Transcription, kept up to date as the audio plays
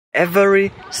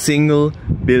Every single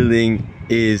building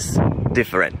is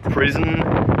different.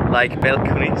 Prison-like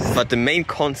balconies. But the main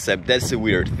concept, that's the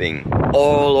weird thing.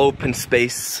 All open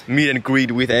space, meet and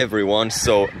greet with everyone.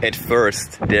 So at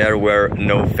first there were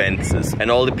no fences. And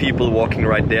all the people walking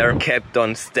right there kept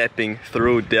on stepping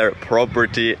through their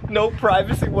property. No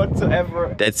privacy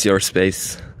whatsoever. That's your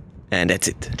space. And that's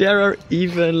it. There are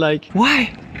even like...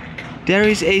 Why? There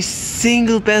is a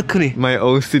single balcony. My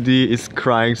OCD is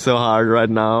crying so hard right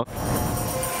now.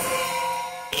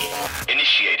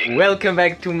 Initiating. Welcome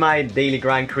back to my daily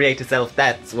grind. Create yourself.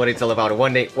 That's what it's all about.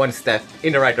 One day, one step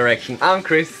in the right direction. I'm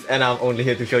Chris and I'm only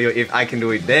here to show you if I can do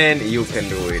it, then you can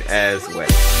do it as well.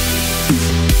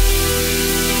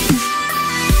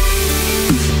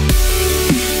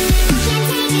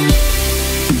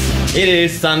 It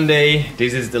is Sunday.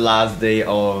 This is the last day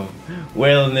of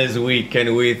Wellness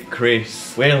Weekend with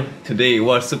Chris. Well, today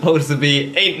was supposed to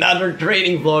be another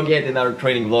training vlog, yet another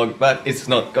training vlog, but it's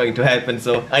not going to happen,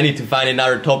 so I need to find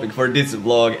another topic for this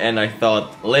vlog, and I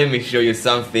thought, let me show you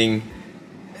something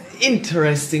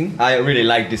interesting. I really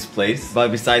like this place, but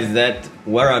besides that,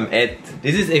 where I'm at,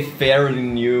 this is a fairly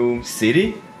new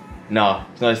city. No,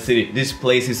 it's not a city. This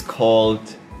place is called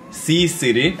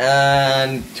Seestadt,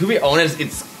 and to be honest,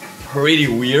 it's pretty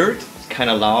weird. It's kind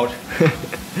of loud.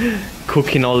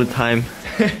 Cooking all the time.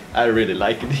 I really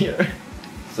like it here.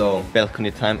 So,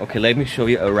 balcony time. Okay, let me show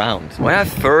you around. When I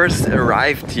first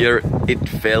arrived here, it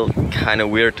felt kind of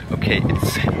weird. Okay,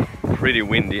 it's pretty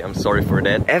windy. I'm sorry for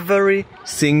that. Every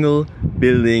single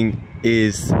building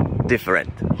is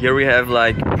different. Here we have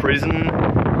like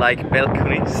prison-like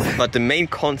balconies. But the main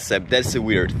concept, that's the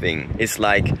weird thing. It's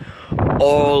like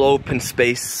all open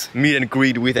space, meet and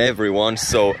greet with everyone.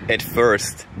 So at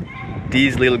first,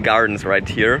 these little gardens right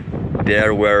here,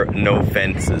 there were no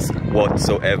fences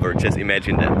whatsoever. Just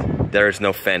imagine that. There is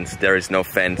no fence, there is no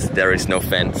fence, there is no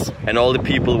fence. And all the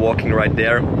people walking right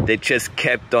there, they just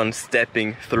kept on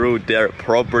stepping through their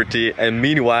property. And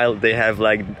meanwhile, they have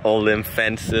like all them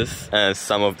fences. And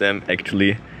some of them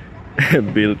actually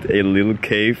built a little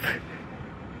cave.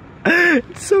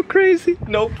 It's so crazy.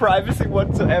 No privacy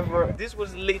whatsoever. This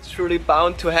was literally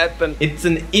bound to happen. It's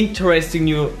an interesting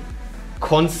new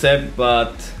concept,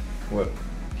 but well,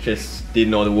 just did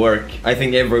not work. I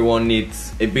think everyone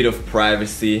needs a bit of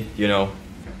privacy, you know,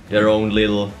 their own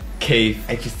little cave.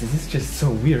 This is just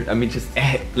so weird. I mean,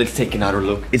 let's take another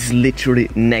look. It's literally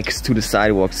next to the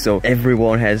sidewalk, so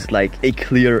everyone has like a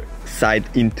clear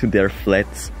sight into their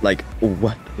flats. Like,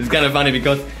 what? It's kind of funny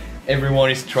because everyone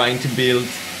is trying to build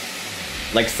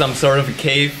like some sort of a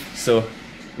cave, so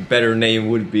a better name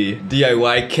would be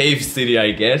DIY Cave City,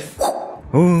 I guess.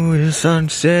 Oh, the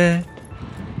sunset.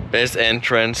 Best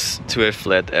entrance to a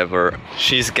flat ever.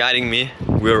 She's guiding me.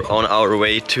 We're on our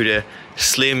way to the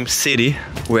Slim City,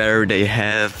 where they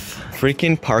have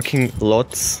freaking parking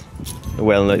lots.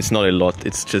 Well, no, it's not a lot,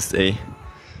 it's just a...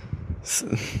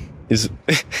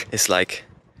 It's like,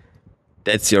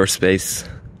 that's your space,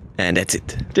 and that's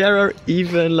it. There are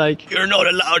even like, you're not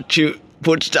allowed to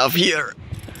put stuff here.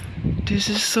 This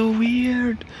is so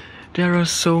weird. There are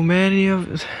so many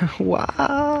of...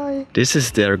 Why? This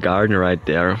is their garden right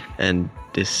there. And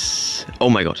this... Oh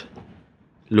my god.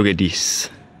 Look at this.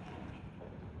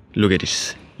 Look at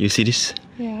this. You see this?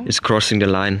 Yeah. It's crossing the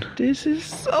line. This is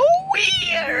so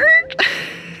weird.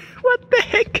 What the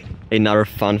heck? Another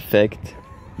fun fact.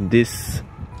 This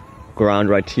ground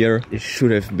right here, it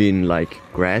should have been like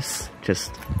grass.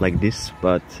 Just like this.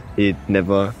 But it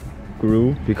never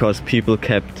grew because people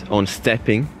kept on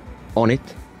stepping on it,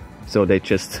 so they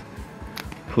just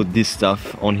put this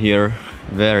stuff on here.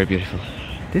 Very beautiful.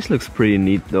 This looks pretty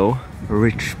neat though.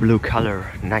 Rich blue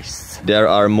color, nice. There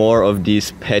are more of these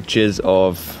patches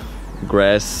of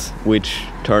grass which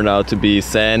turned out to be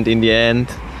sand in the end,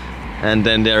 and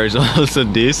then there is also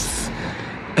this.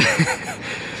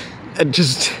 And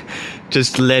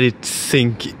just let it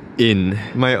sink in.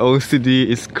 My OCD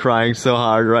is crying so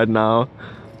hard right now.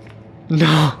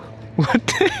 No, what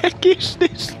the heck is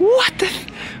this? What the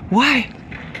why?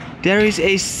 There is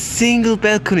a single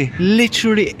balcony,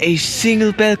 literally a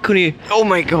single balcony. Oh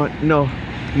my god, no,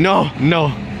 no,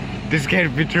 no, this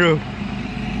can't be true.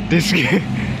 This can't,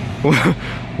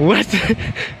 what?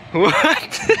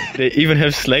 What? They even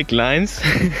have slack lines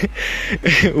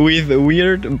with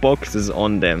weird boxes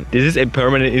on them. This is a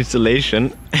permanent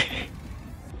installation.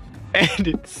 And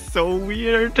it's so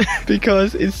weird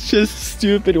because it's just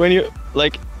stupid when you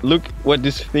like look what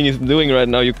this thing is doing right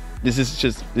now. This is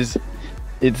just this.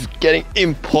 It's getting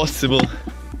impossible.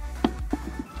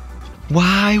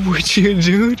 Why would you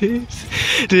do this?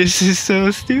 This is so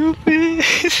stupid.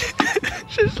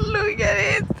 Just look at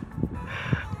it.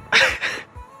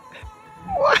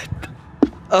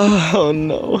 Oh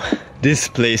no. This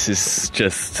place is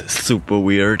just super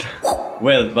weird.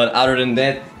 Well, but other than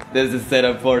that, there's a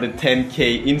setup for the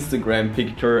 10K Instagram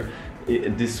picture.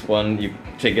 This one, you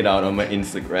check it out on my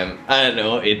Instagram. I don't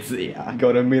know, it's, yeah,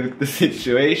 gotta milk the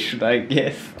situation, I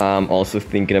guess. I'm also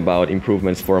thinking about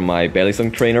improvements for my belly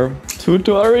song trainer.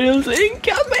 Tutorials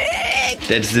incoming!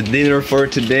 That's the dinner for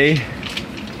today.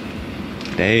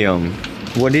 Damn.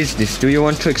 What is this? Do you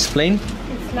want to explain?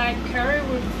 It's like curry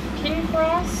with king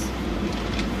grass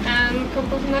and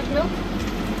coconut milk.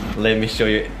 Let me show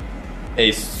you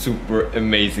a super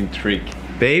amazing trick.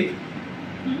 Babe,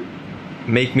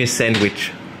 make me a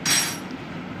sandwich.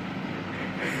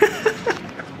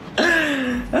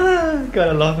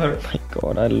 Gotta love her. Oh my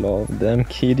god, I love them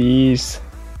kitties.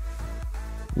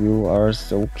 You are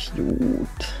so cute.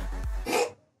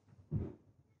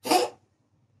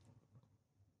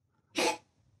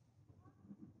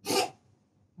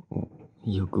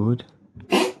 You good?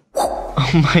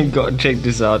 Oh my god, check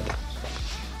this out.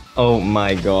 Oh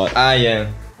my god, I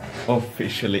am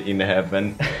officially in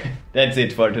heaven. That's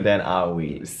it for today and I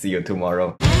will see you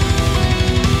tomorrow.